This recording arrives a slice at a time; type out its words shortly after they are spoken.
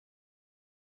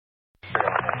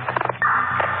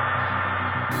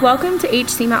Welcome to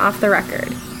HSEMA Off the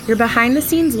Record, your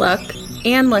behind-the-scenes look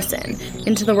and listen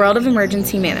into the world of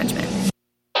emergency management.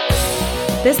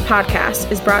 This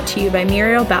podcast is brought to you by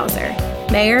Muriel Bowser,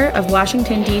 Mayor of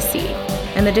Washington, D.C.,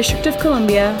 and the District of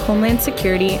Columbia Homeland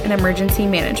Security and Emergency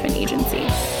Management Agency.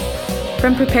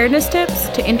 From preparedness tips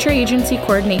to intra-agency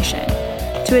coordination,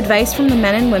 to advice from the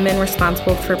men and women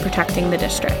responsible for protecting the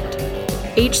district,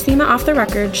 HSEMA Off the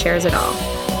Record shares it all.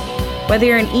 Whether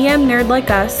you're an EM nerd like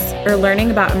us or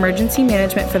learning about emergency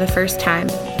management for the first time,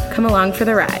 come along for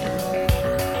the ride.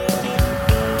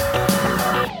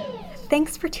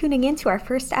 Thanks for tuning in to our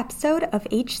first episode of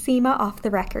HSEMA Off the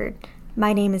Record.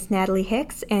 My name is Natalie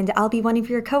Hicks, and I'll be one of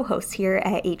your co-hosts here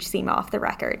at HSEMA Off the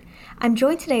Record. I'm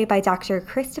joined today by Dr.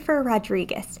 Christopher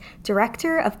Rodriguez,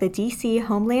 Director of the D.C.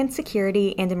 Homeland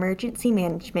Security and Emergency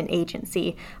Management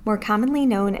Agency, more commonly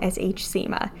known as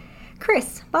HSEMA.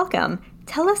 Chris, welcome.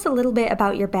 Tell us a little bit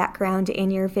about your background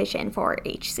and your vision for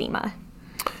HSEMA.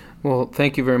 Well,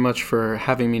 thank you very much for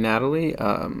having me, Natalie.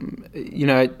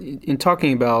 In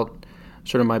talking about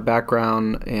sort of my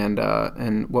background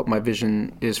and what my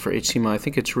vision is for HSEMA, I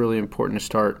think it's really important to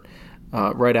start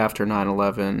right after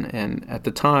 9/11. And at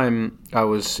the time, I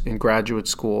was in graduate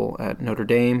school at Notre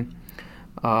Dame,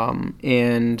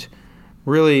 and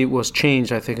really was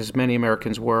changed, I think, as many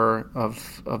Americans were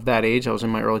of that age. I was in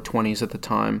my early 20s at the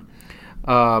time,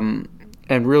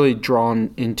 and really drawn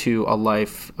into a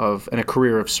life of and a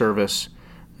career of service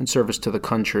and service to the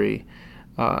country.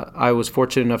 I was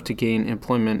fortunate enough to gain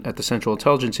employment at the Central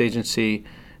Intelligence Agency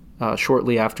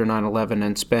shortly after 9/11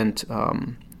 and spent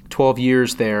 12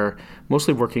 years there,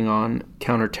 mostly working on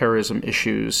counterterrorism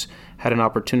issues. Had an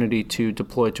opportunity to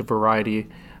deploy to a variety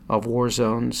of war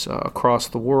zones across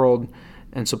the world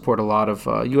and support a lot of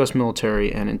U.S.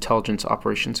 military and intelligence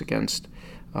operations against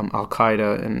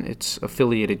Al-Qaeda and its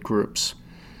affiliated groups.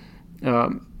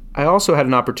 I also had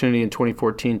an opportunity in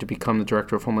 2014 to become the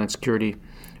Director of Homeland Security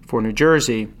for New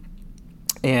Jersey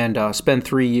and spent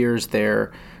 3 years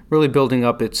there really building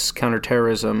up its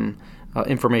counterterrorism,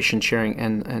 information sharing,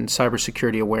 and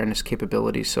cybersecurity awareness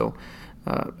capabilities. So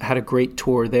had a great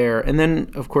tour there. And then,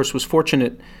 of course, was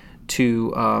fortunate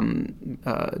to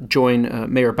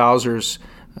join Mayor Bowser's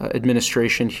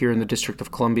administration here in the District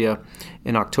of Columbia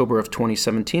in October of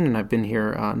 2017, and I've been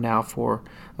here now for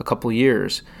a couple of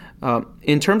years.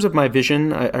 In terms of my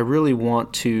vision, I really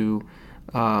want to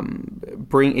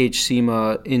bring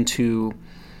HSEMA into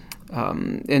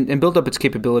and build up its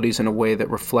capabilities in a way that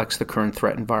reflects the current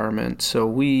threat environment. So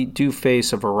we do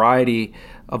face a variety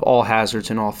of all hazards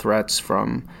and all threats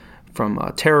from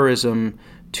terrorism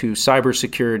to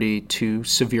cybersecurity to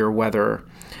severe weather.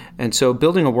 And so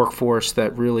building a workforce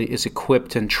that really is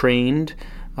equipped and trained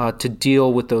to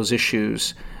deal with those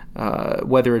issues,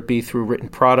 whether it be through written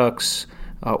products,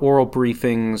 oral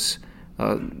briefings,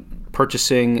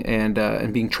 purchasing,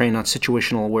 and being trained on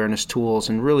situational awareness tools,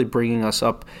 and really bringing us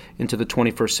up into the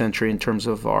 21st century in terms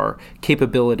of our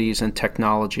capabilities and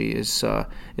technology is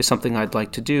something I'd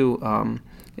like to do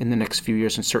in the next few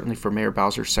years, and certainly for Mayor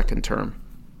Bowser's second term.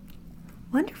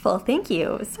 Wonderful. Thank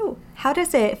you. So how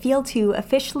does it feel to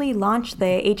officially launch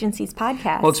the agency's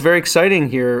podcast? Well, it's very exciting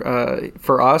here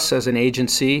for us as an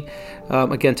agency,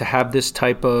 again, to have this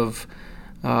type of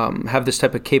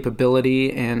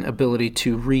capability and ability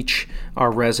to reach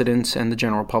our residents and the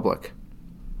general public.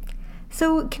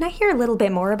 So can I hear a little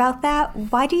bit more about that?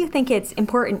 Why do you think it's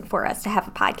important for us to have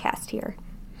a podcast here?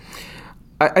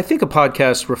 I think a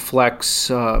podcast reflects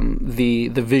the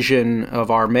vision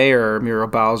of our mayor, Muriel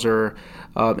Bowser,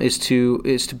 is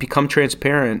to become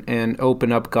transparent and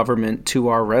open up government to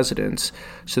our residents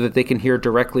so that they can hear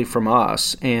directly from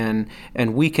us, and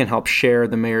we can help share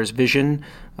the mayor's vision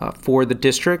for the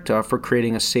district, for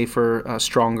creating a safer,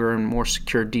 stronger, and more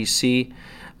secure D.C.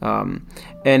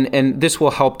 And this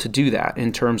will help to do that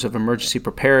in terms of emergency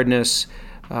preparedness,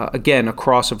 again,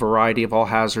 across a variety of all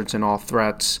hazards and all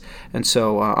threats. And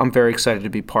so I'm very excited to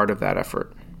be part of that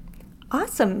effort.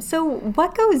 Awesome. So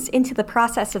what goes into the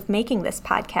process of making this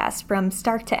podcast from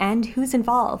start to end? Who's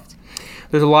involved?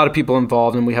 There's a lot of people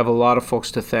involved, and we have a lot of folks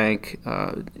to thank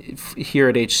here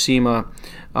at HSEMA,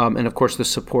 and of course the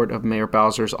support of Mayor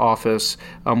Bowser's office.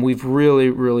 We've really,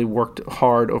 really worked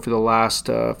hard over the last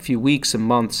few weeks and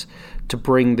months to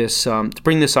bring this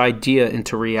idea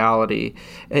into reality.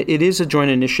 It is a joint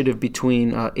initiative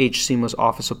between HSEMA's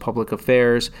Office of Public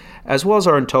Affairs, as well as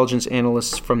our intelligence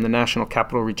analysts from the National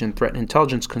Capital Region Threat and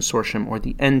Intelligence Consortium, or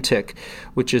the NTIC,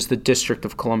 which is the District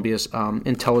of Columbia's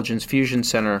Intelligence Fusion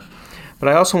Center. But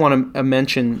I also want to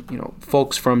mention,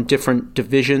 folks from different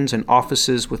divisions and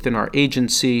offices within our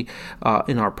agency,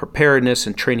 in our preparedness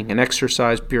and training and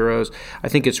exercise bureaus. I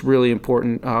think it's really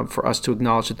important for us to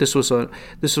acknowledge that this was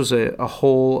a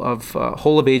whole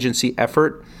of agency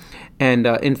effort. And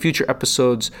in future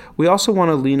episodes, we also want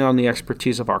to lean on the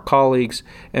expertise of our colleagues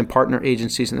and partner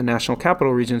agencies in the National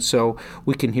Capital Region so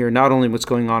we can hear not only what's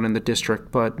going on in the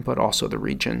district, but also the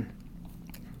region.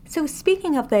 So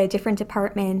speaking of the different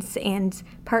departments and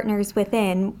partners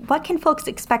within, what can folks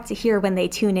expect to hear when they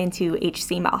tune into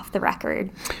HSEMA Off the Record?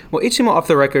 Well, HSEMA Off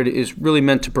the Record is really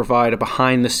meant to provide a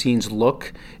behind-the-scenes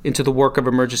look into the work of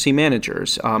emergency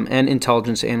managers and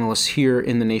intelligence analysts here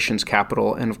in the nation's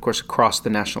capital and, of course, across the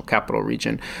National Capital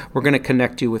Region. We're going to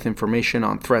connect you with information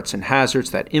on threats and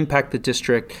hazards that impact the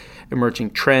district,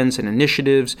 emerging trends and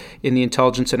initiatives in the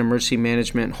intelligence and emergency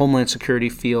management, homeland security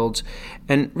fields,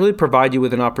 and really provide you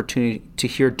with an opportunity to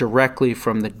hear directly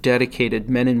from the dedicated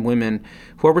men and women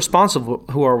who are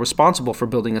responsible for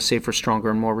building a safer,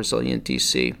 stronger, and more resilient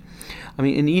DC.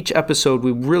 In each episode,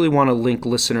 we really want to link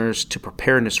listeners to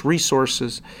preparedness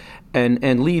resources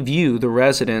and leave you, the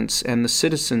residents and the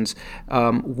citizens,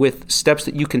 with steps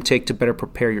that you can take to better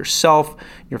prepare yourself,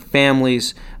 your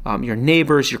families, your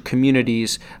neighbors, your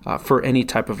communities for any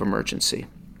type of emergency.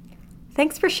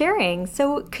 Thanks for sharing.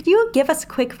 So could you give us a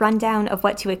quick rundown of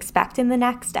what to expect in the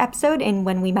next episode and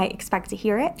when we might expect to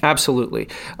hear it? Absolutely.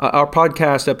 Our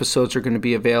podcast episodes are going to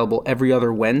be available every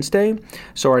other Wednesday.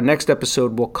 So our next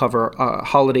episode will cover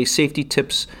holiday safety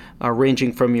tips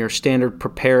ranging from your standard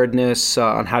preparedness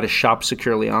on how to shop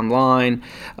securely online.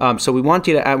 So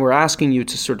we're asking you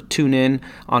to sort of tune in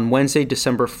on Wednesday,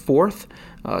 December 4th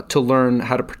to learn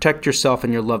how to protect yourself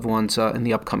and your loved ones in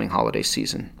the upcoming holiday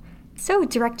season. So,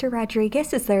 Director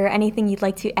Rodriguez, is there anything you'd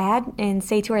like to add and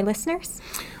say to our listeners?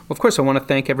 Well, of course, I want to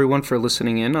thank everyone for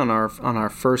listening in on our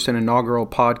first and inaugural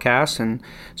podcast, and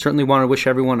certainly want to wish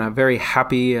everyone a very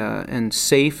happy and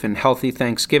safe and healthy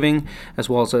Thanksgiving, as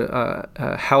well as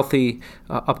a healthy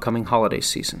upcoming holiday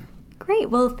season.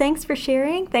 Great. Well, thanks for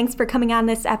sharing. Thanks for coming on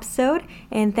this episode,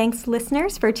 and thanks,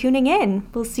 listeners, for tuning in.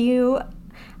 We'll see you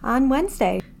on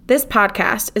Wednesday. This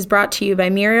podcast is brought to you by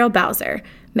Muriel Bowser,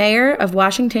 Mayor of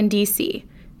Washington, D.C.,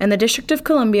 and the District of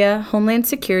Columbia Homeland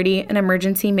Security and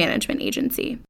Emergency Management Agency.